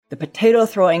The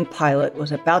potato-throwing pilot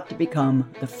was about to become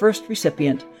the first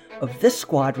recipient of this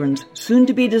squadron's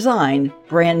soon-to-be-designed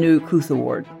brand-new Kooth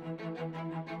Award.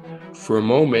 For a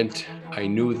moment, I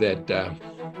knew that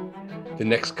the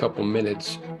next couple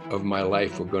minutes of my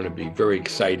life were going to be very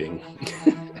exciting.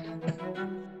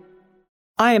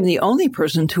 I am the only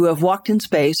person to have walked in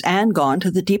space and gone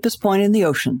to the deepest point in the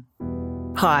ocean.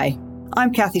 Hi,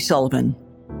 I'm Kathy Sullivan,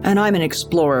 and I'm an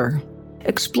explorer.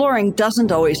 Exploring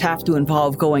doesn't always have to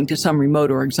involve going to some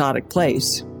remote or exotic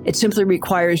place. It simply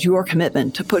requires your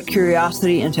commitment to put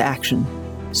curiosity into action.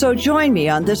 So join me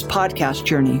on this podcast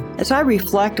journey as I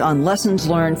reflect on lessons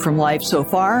learned from life so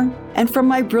far and from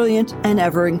my brilliant and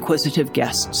ever-inquisitive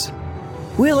guests.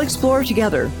 We'll explore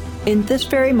together in this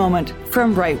very moment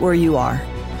from right where you are.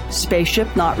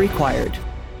 Spaceship not required.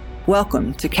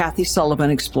 Welcome to Kathy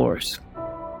Sullivan Explores.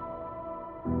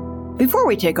 Before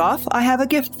we take off, I have a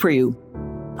gift for you.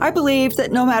 I believe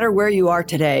that no matter where you are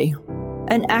today,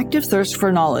 an active thirst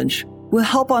for knowledge will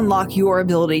help unlock your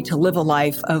ability to live a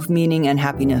life of meaning and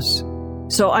happiness.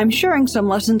 So I'm sharing some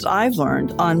lessons I've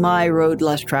learned on my road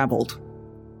less traveled.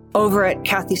 Over at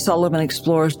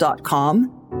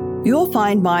KathySullivanExplores.com, you'll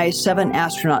find my 7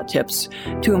 astronaut tips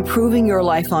to improving your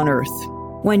life on Earth.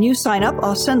 When you sign up,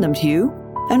 I'll send them to you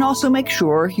and also make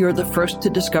sure you're the first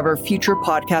to discover future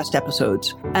podcast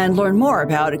episodes and learn more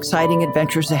about exciting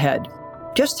adventures ahead.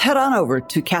 Just head on over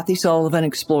to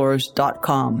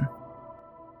KathySullivanExplores.com.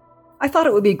 I thought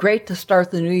it would be great to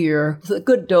start the new year with a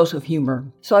good dose of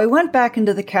humor. So I went back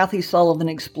into the Kathy Sullivan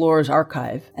Explores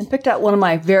archive and picked out one of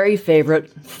my very favorite,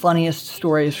 funniest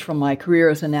stories from my career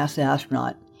as a NASA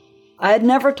astronaut. I had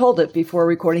never told it before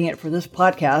recording it for this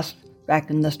podcast back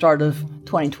in the start of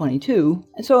 2022.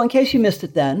 And so in case you missed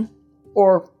it then,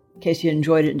 or in case you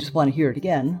enjoyed it and just want to hear it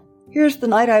again, here's the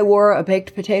night I wore a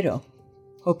baked potato.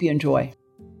 Hope you enjoy.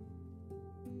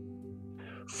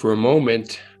 For a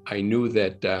moment, I knew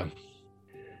that the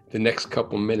next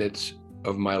couple minutes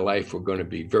of my life were going to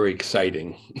be very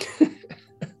exciting.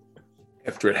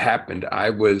 After it happened, I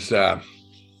was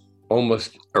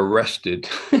almost arrested.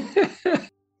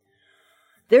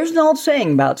 There's an old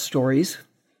saying about stories.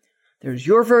 There's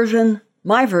your version,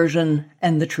 my version,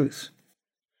 and the truth.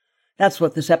 That's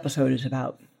what this episode is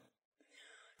about.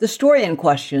 The story in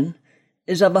question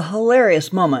is of a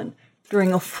hilarious moment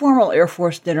during a formal Air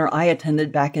Force dinner I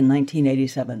attended back in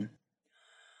 1987.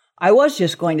 I was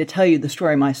just going to tell you the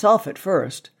story myself at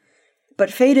first, but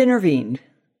fate intervened.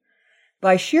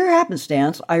 By sheer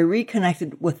happenstance, I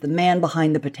reconnected with the man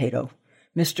behind the potato,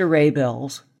 Mr. Ray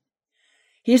Bells.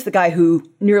 He's the guy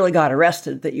who nearly got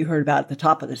arrested that you heard about at the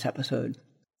top of this episode.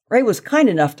 Ray was kind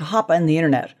enough to hop on the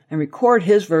internet and record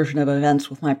his version of events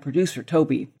with my producer,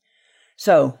 Toby.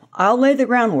 So I'll lay the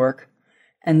groundwork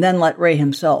and then let Ray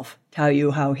himself tell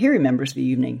you how he remembers the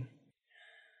evening.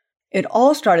 It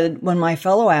all started when my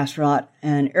fellow astronaut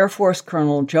and Air Force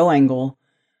Colonel Joe Engel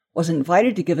was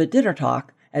invited to give a dinner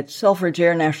talk at Selfridge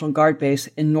Air National Guard Base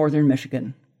in northern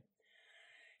Michigan.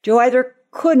 Joe either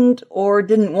couldn't or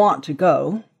didn't want to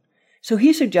go, so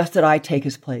he suggested I take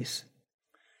his place.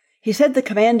 He said the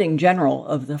commanding general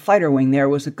of the fighter wing there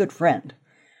was a good friend,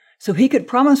 so he could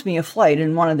promise me a flight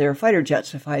in one of their fighter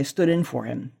jets if I stood in for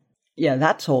him. Yeah,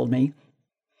 that sold me.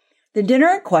 The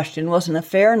dinner in question was an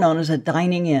affair known as a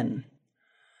dining in.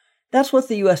 That's what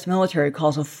the U.S. military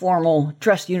calls a formal,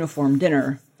 dress uniform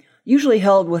dinner, usually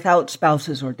held without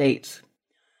spouses or dates.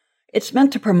 It's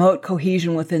meant to promote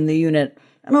cohesion within the unit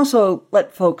and also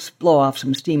let folks blow off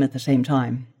some steam at the same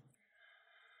time.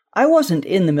 I wasn't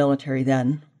in the military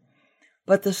then,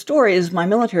 but the stories my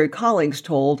military colleagues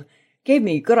told gave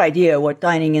me a good idea what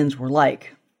dining-ins were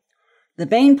like. The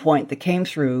main point that came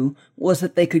through was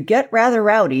that they could get rather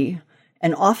rowdy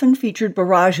and often featured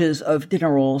barrages of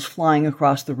dinner rolls flying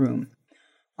across the room.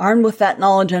 Armed with that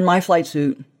knowledge and my flight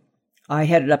suit, I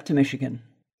headed up to Michigan.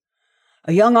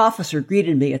 A young officer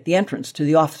greeted me at the entrance to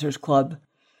the officers' club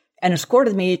and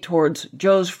escorted me towards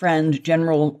Joe's friend,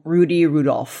 General Rudy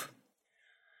Rudolph.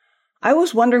 I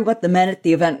was wondering what the men at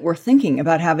the event were thinking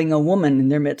about having a woman in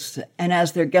their midst and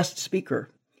as their guest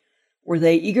speaker. Were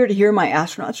they eager to hear my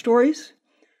astronaut stories?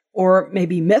 Or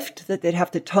maybe miffed that they'd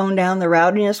have to tone down the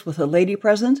rowdiness with a lady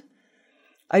present?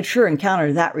 I'd sure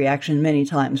encountered that reaction many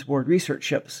times aboard research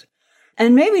ships.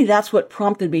 And maybe that's what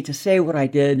prompted me to say what I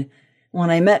did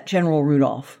when I met General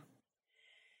Rudolph.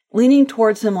 Leaning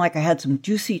towards him like I had some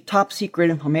juicy top-secret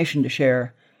information to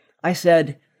share, I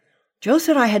said, "Joe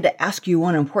said I had to ask you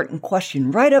one important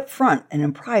question right up front and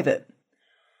in private."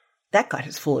 That got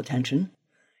his full attention.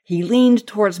 He leaned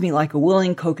towards me like a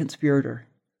willing co-conspirator.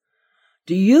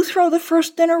 "Do you throw the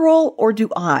first dinner roll, or do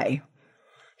I?"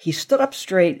 He stood up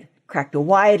straight, cracked a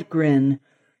wide grin,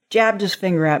 jabbed his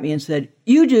finger at me and said,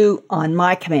 "You do on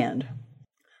my command."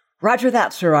 "Roger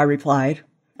that, sir," I replied,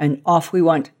 and off we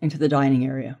went into the dining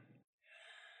area.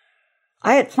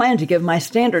 I had planned to give my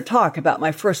standard talk about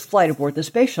my first flight aboard the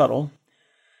space shuttle,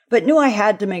 but knew I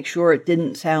had to make sure it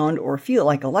didn't sound or feel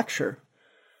like a lecture.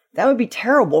 That would be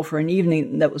terrible for an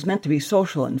evening that was meant to be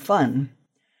social and fun.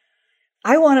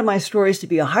 I wanted my stories to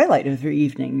be a highlight of their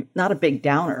evening, not a big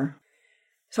downer.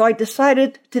 So I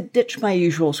decided to ditch my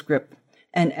usual script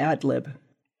and ad-lib.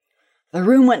 The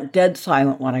room went dead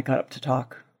silent when I got up to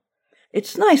talk.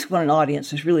 It's nice when an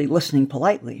audience is really listening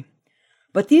politely.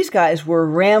 But these guys were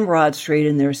ramrod straight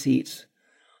in their seats,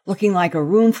 looking like a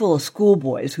room full of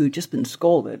schoolboys who'd just been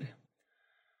scolded.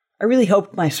 I really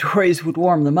hoped my stories would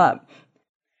warm them up.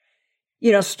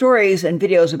 You know, stories and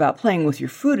videos about playing with your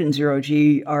food in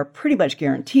zero-G are pretty much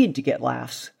guaranteed to get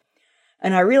laughs.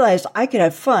 And I realized I could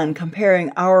have fun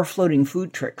comparing our floating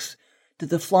food tricks to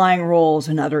the flying rolls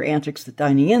and other antics that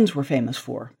dining inns were famous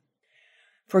for.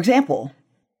 For example,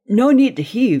 no need to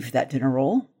heave that dinner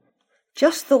roll.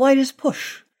 Just the lightest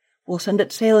push will send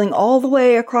it sailing all the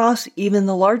way across even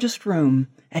the largest room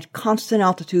at constant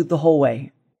altitude the whole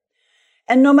way.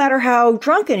 And no matter how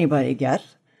drunk anybody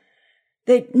gets,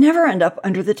 they'd never end up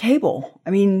under the table. I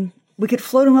mean, we could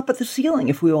float them up at the ceiling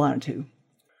if we wanted to.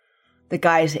 The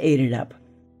guys ate it up.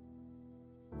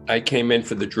 I came in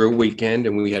for the drill weekend,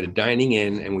 and we had a dining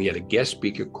in, and we had a guest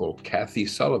speaker called Kathy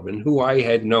Sullivan, who I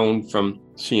had known from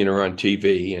seeing her on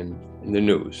TV and in the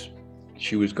news.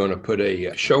 She was going to put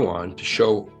a show on to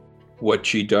show what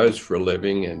she does for a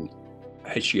living, and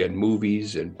she had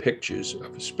movies and pictures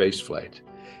of a space flight.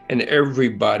 And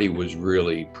everybody was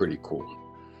really pretty cool.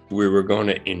 We were going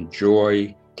to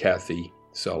enjoy Kathy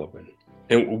Sullivan,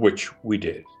 and which we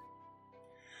did.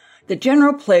 The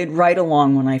general played right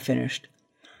along when I finished,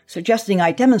 suggesting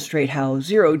I demonstrate how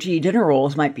zero-G dinner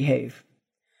rolls might behave.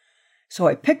 So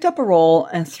I picked up a roll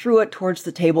and threw it towards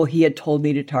the table he had told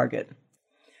me to target.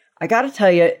 I gotta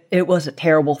tell you, it was a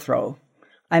terrible throw.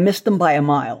 I missed them by a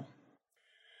mile.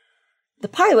 The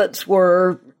pilots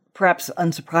were, perhaps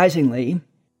unsurprisingly,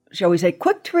 shall we say,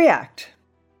 quick to react.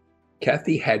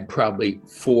 Kathy had probably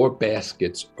 4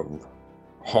 baskets of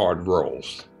hard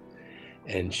rolls,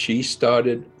 and she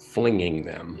started flinging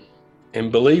them.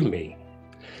 And believe me,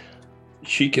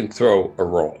 she can throw a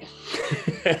roll.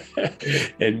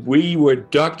 And we were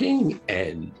ducking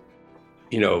and,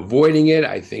 avoiding it.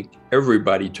 I think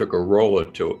everybody took a roll or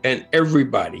two, and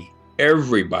everybody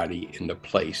in the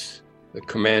place, the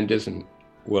commanders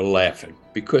were laughing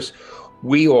because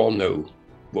we all knew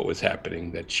what was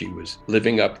happening, that she was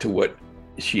living up to what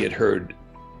she had heard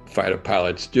fighter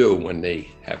pilots do when they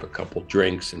have a couple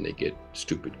drinks and they get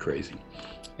stupid crazy.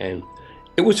 And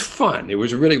it was fun. It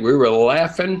was really, we were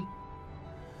laughing.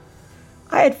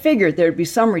 I had figured there'd be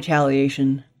some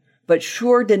retaliation, but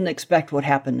sure didn't expect what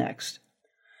happened next.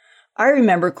 I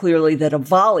remember clearly that a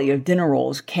volley of dinner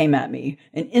rolls came at me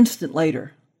an instant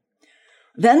later.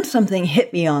 Then something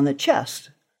hit me on the chest.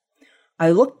 I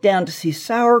looked down to see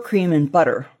sour cream and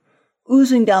butter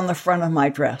oozing down the front of my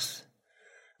dress.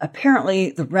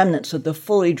 Apparently the remnants of the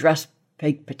fully dressed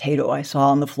baked potato I saw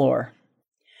on the floor.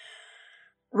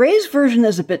 Ray's version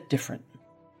is a bit different.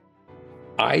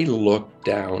 I looked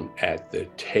down at the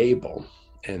table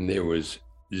and there was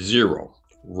 0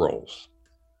 rolls.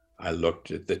 I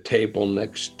looked at the table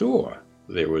next door.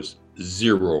 There was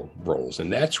 0 rolls.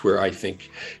 And that's where I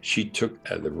think she took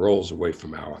the rolls away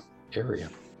from our area.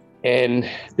 And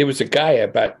there was a guy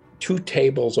about 2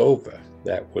 tables over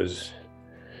that was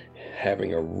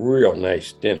having a real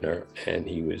nice dinner, and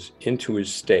he was into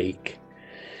his steak,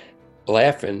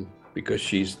 laughing because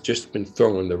she's just been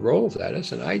throwing the rolls at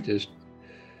us. And I just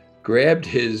grabbed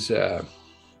his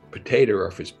potato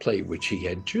off his plate, which he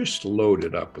had just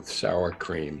loaded up with sour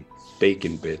cream,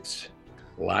 bacon bits,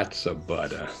 lots of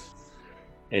butter,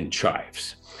 and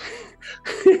chives.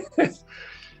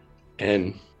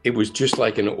 And it was just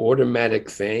like an automatic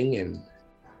thing, and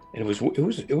it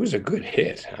was a good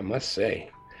hit, I must say.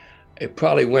 It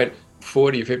probably went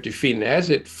 40 or 50 feet, and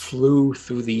as it flew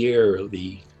through the air,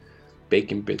 the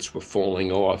bacon bits were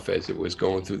falling off as it was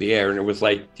going through the air. And it was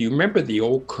like, do you remember the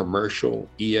old commercial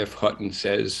E.F. Hutton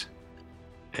says?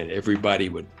 And everybody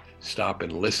would stop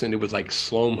and listen. It was like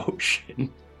slow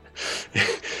motion.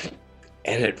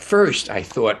 And at first I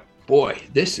thought, boy,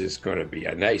 this is going to be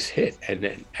a nice hit. And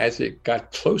then as it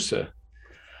got closer,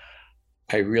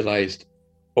 I realized,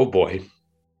 oh boy,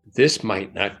 this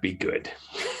might not be good.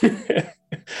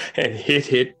 And it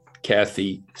hit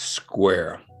Kathy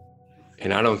square.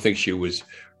 And I don't think she was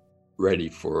ready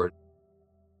for it.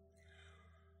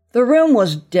 The room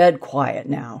was dead quiet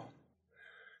now.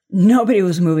 Nobody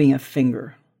was moving a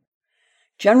finger.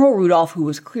 General Rudolph, who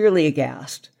was clearly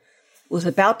aghast, was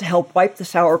about to help wipe the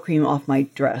sour cream off my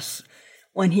dress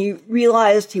when he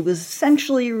realized he was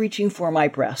essentially reaching for my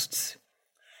breasts.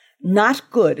 Not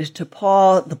good to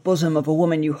paw the bosom of a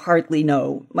woman you hardly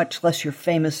know, much less your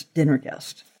famous dinner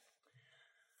guest.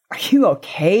 "Are you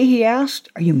okay?" he asked.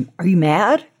 Are you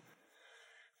mad?"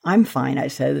 "I'm fine," I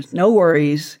said. "No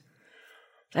worries.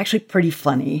 It's actually pretty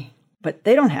funny, but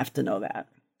they don't have to know that."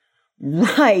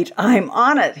 "Right, I'm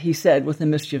on it," he said with a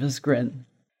mischievous grin.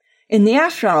 In the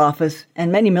astronaut office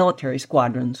and many military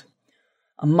squadrons,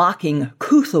 a mocking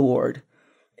Couth Award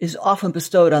is often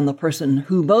bestowed on the person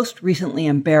who most recently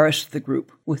embarrassed the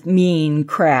group with mean,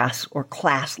 crass, or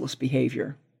classless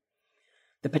behavior.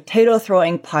 The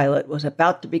potato-throwing pilot was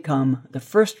about to become the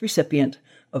first recipient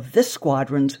of this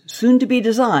squadron's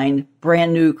soon-to-be-designed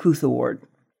brand-new Couth Award.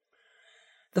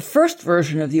 The first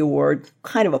version of the award,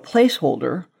 kind of a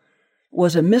placeholder,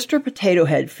 was a Mr. Potato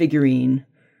Head figurine,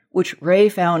 which Ray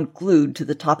found glued to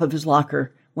the top of his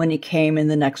locker when he came in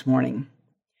the next morning.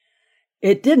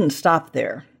 It didn't stop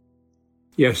there.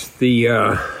 Yes,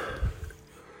 the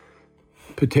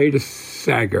potato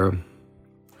saga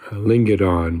lingered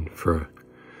on for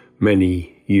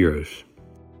many years.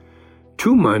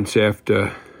 2 months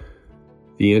after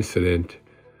the incident,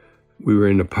 we were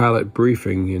in a pilot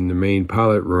briefing in the main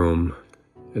pilot room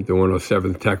at the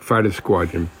 107th Attack Fighter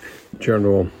Squadron.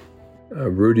 General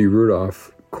Rudy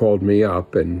Rudolph called me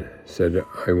up and said,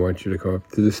 "I want you to come up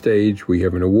to the stage. We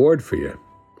have an award for you."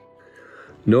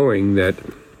 Knowing that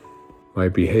my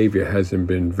behavior hasn't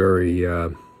been very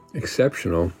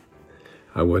exceptional,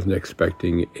 I wasn't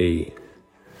expecting a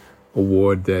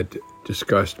award that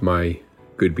discussed my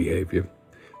good behavior,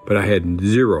 but I had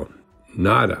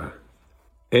nada,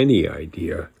 any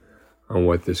idea on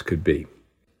what this could be.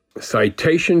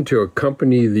 Citation to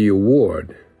accompany the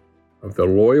award of the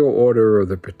Loyal Order of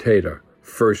the Potato,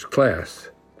 First Class,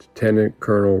 Lieutenant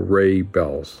Colonel Ray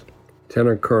Bells.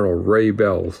 Lieutenant Colonel Ray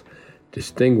Bells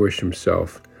distinguished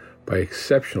himself by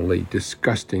exceptionally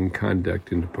disgusting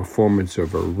conduct in the performance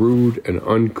of a rude and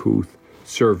uncouth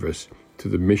service to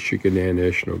the Michigan Air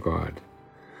National Guard,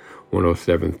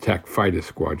 107th Attack Fighter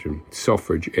Squadron,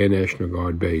 Selfridge Air National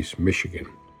Guard Base, Michigan,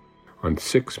 on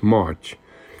 6 March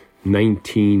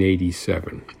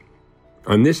 1987.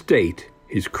 On this date,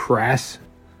 his crass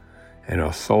and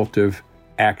assaultive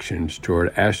actions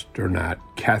toward astronaut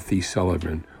Kathy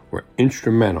Sullivan were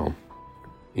instrumental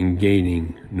in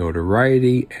gaining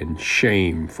notoriety and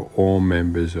shame for all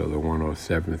members of the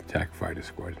 107th Attack Fighter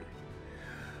Squadron.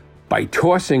 By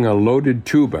tossing a loaded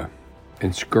tuba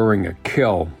and scoring a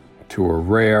kill to a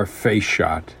rare face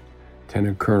shot,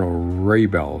 Lieutenant Colonel Ray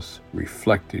Bells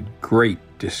reflected great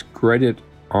discredit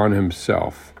on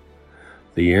himself,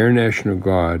 the Air National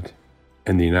Guard,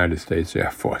 and the United States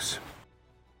Air Force.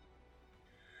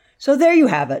 So there you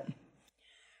have it.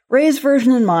 Ray's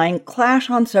version and mine clash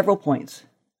on several points.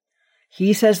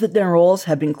 He says that dinner rolls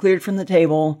have been cleared from the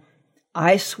table.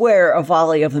 I swear a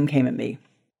volley of them came at me.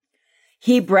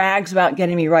 He brags about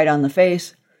getting me right on the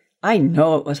face. I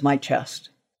know it was my chest.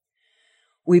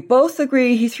 We both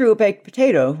agree he threw a baked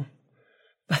potato,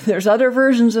 but there's other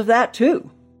versions of that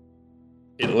too.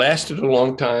 It lasted a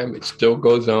long time. It still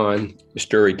goes on. The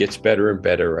story gets better and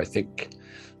better. I think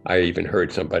I even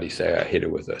heard somebody say I hit it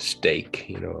with a steak,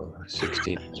 a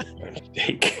 16-inch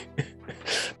steak.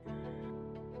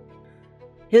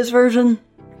 His version,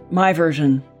 my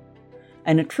version,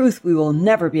 and a truth we will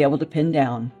never be able to pin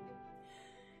down.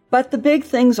 But the big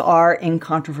things are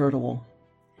incontrovertible.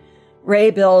 Ray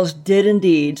Bells did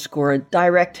indeed score a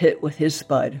direct hit with his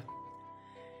Spud.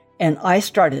 And I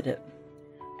started it.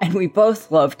 And we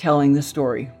both love telling the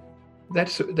story.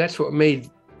 That's what made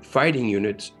fighting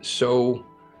units so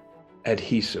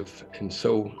adhesive and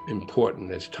so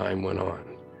important as time went on.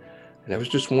 And I was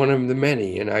just one of the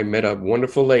many. And I met a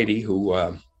wonderful lady who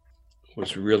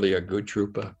was really a good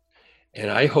trooper.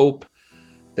 And I hope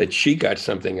that she got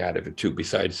something out of it too,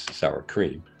 besides sour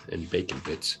cream and bacon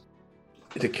bits.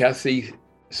 The Kathy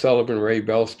Sullivan Ray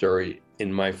Bell story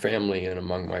in my family and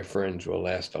among my friends will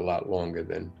last a lot longer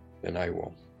than I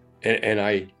will. And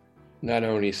I not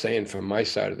only saying from my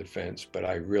side of the fence, but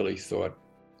I really thought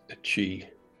that she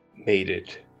made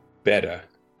it better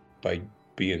by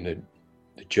being the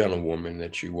gentlewoman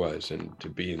that she was and to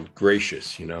being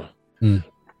gracious,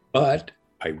 But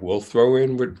I will throw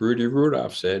in what Rudy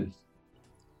Rudolph said.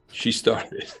 She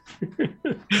started.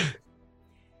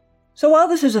 So while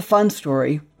this is a fun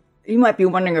story, you might be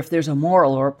wondering if there's a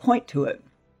moral or a point to it.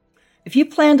 If you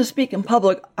plan to speak in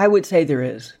public, I would say there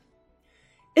is.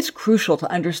 It's crucial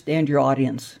to understand your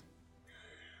audience.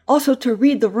 Also to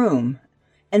read the room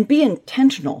and be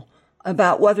intentional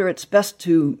about whether it's best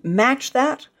to match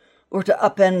that or to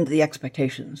upend the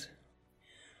expectations.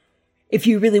 If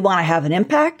you really want to have an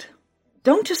impact,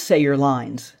 don't just say your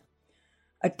lines.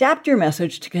 Adapt your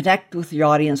message to connect with your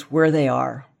audience where they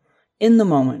are, in the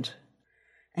moment.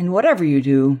 And whatever you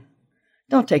do,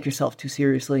 don't take yourself too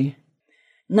seriously.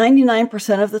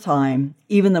 99% of the time,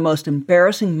 even the most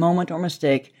embarrassing moment or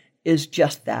mistake is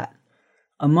just that,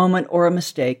 a moment or a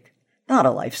mistake, not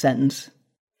a life sentence.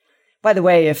 By the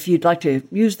way, if you'd like to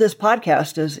use this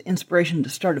podcast as inspiration to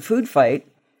start a food fight,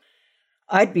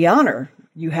 I'd be honored.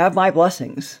 You have my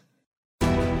blessings.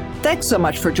 Thanks so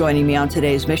much for joining me on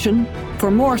today's mission. For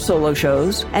more solo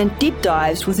shows and deep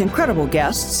dives with incredible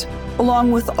guests,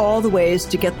 along with all the ways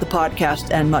to get the podcast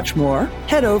and much more,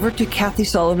 head over to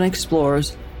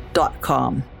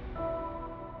KathySullivanExplores.com.